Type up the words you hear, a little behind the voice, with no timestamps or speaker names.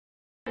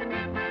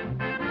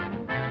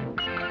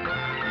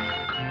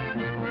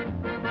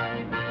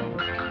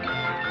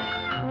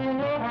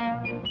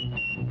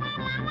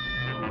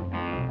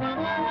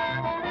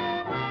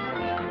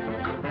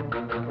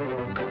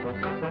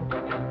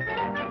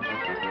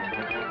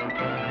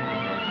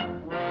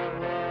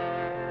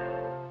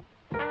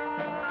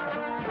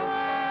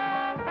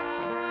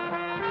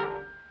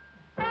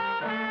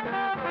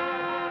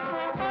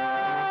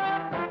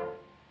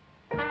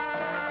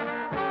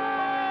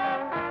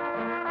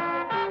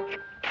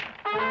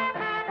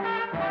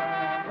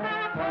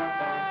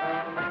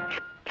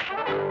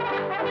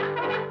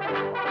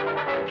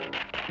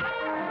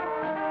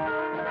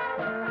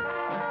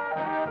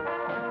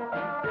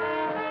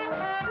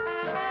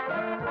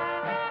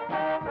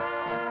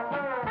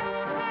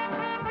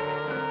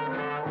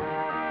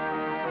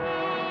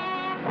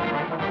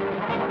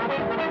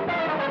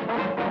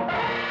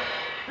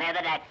Clear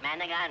the deck, man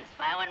the guns,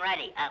 fire when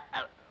ready.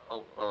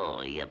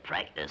 You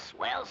practiced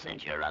well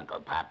since your Uncle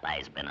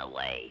Popeye's been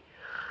away.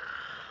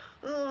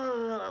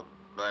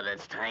 But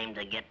it's time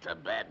to get to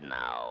bed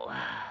now.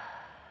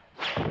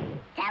 Tell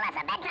us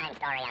a bedtime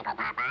story, Uncle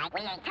Popeye.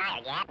 We ain't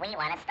tired yet. We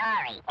want a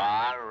story.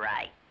 All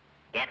right.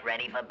 Get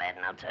ready for bed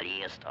and I'll tell you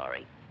your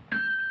story.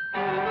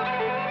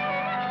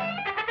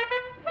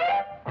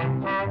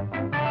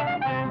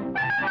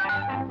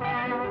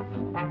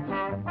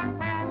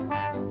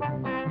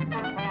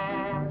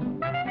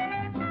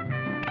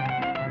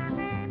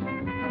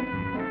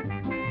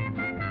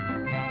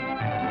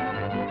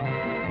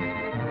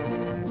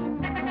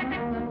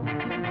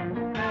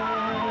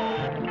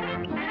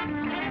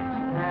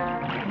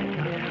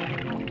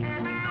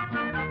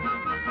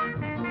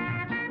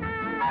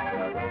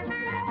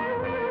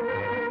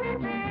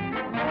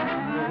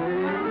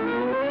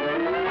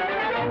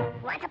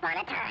 Once upon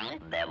a time,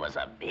 There was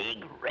a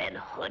big red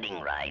hooding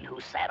ride who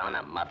sat on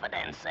a muffet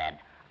and said,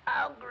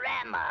 "Oh,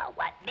 Grandma,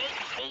 what big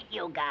feet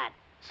you got."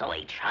 So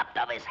he chopped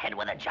off his head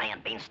with a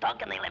giant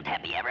beanstalk and they lived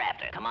happy ever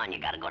after. Come on, you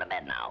gotta go to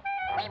bed now.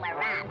 we were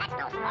robbed. That's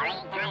no story.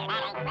 Tired.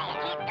 That ain't fair.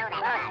 Can't do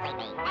that.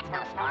 Sleepy. That's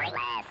no story.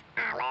 Less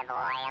olive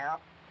oil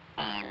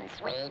and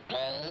sweet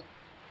pea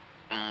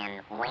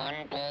and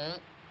wind pea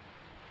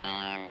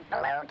and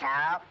blue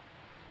toe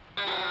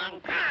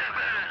and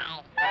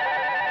Popeye.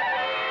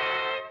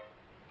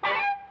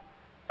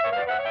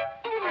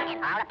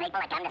 And all the people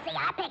that come to see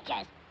our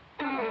pictures.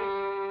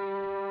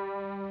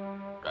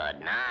 Good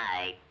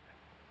night.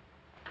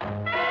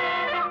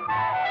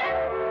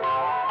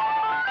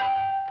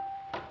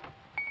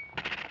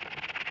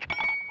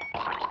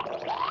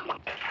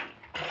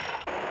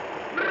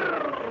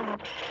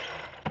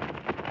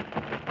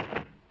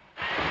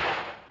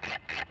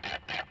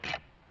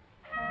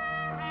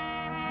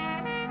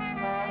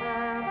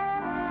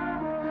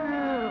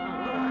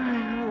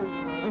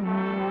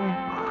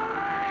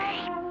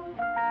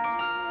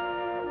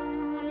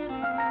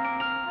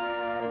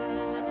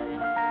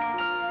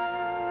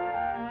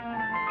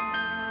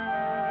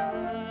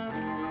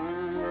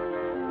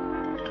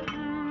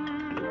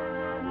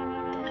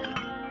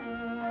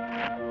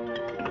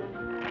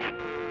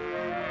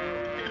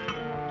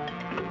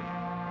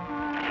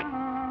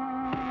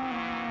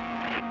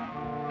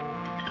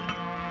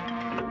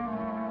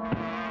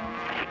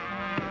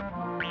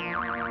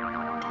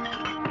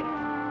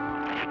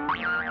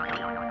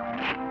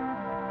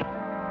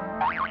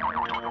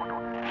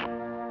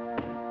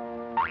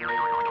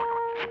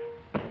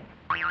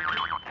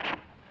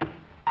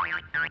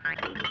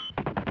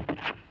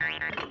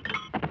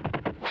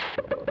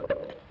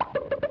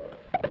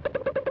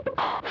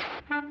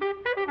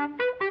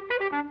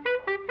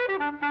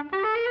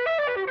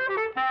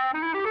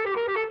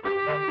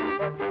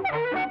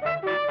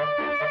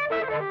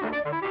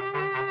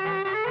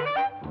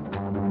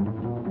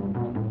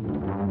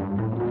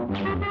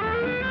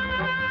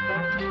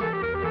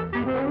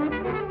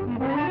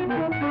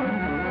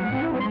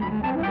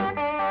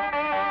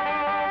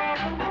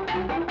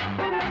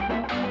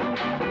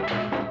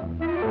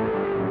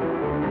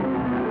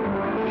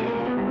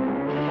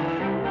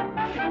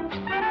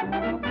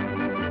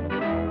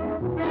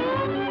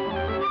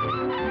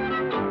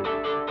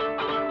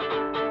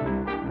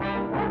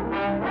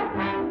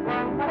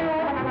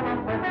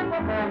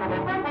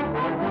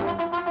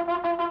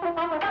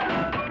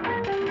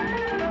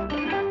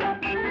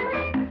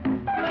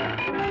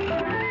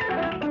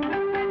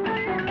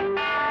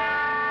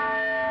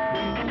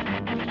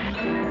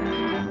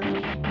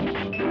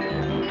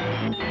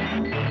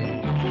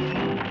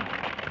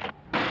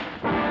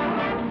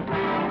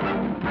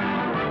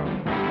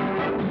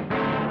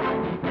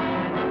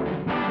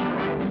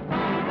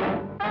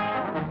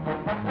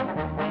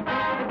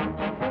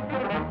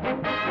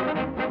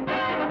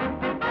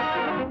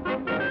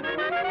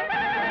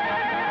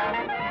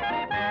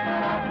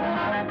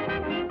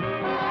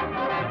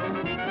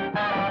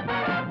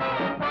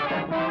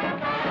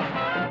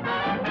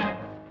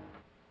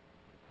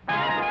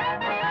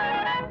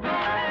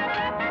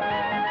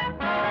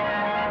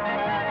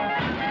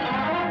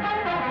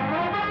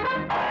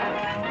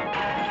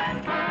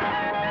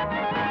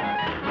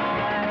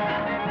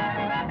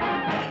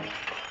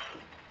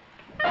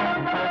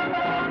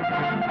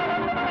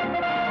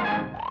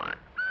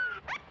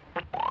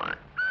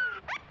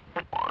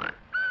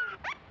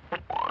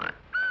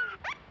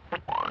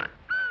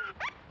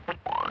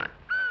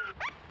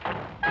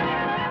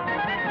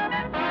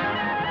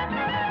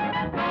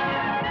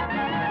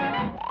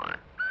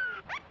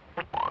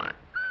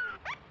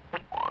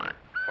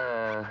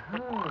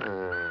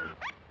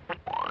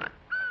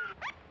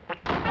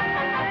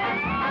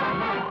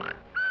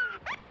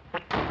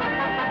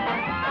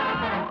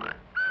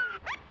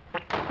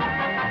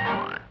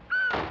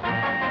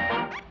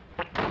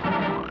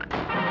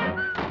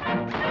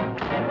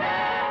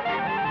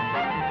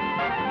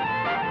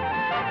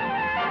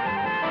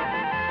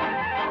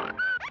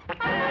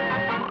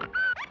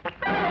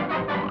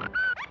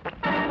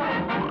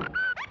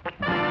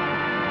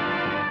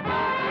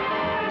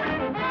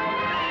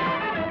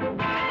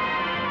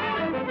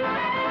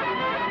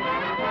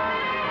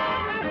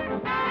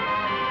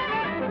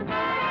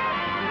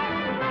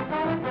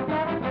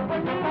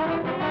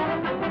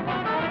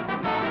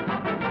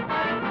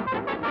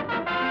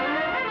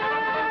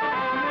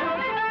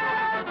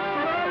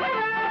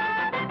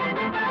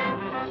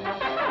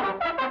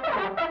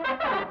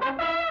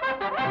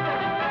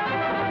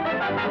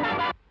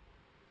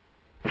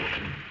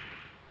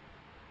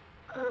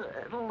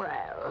 At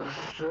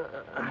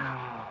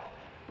last.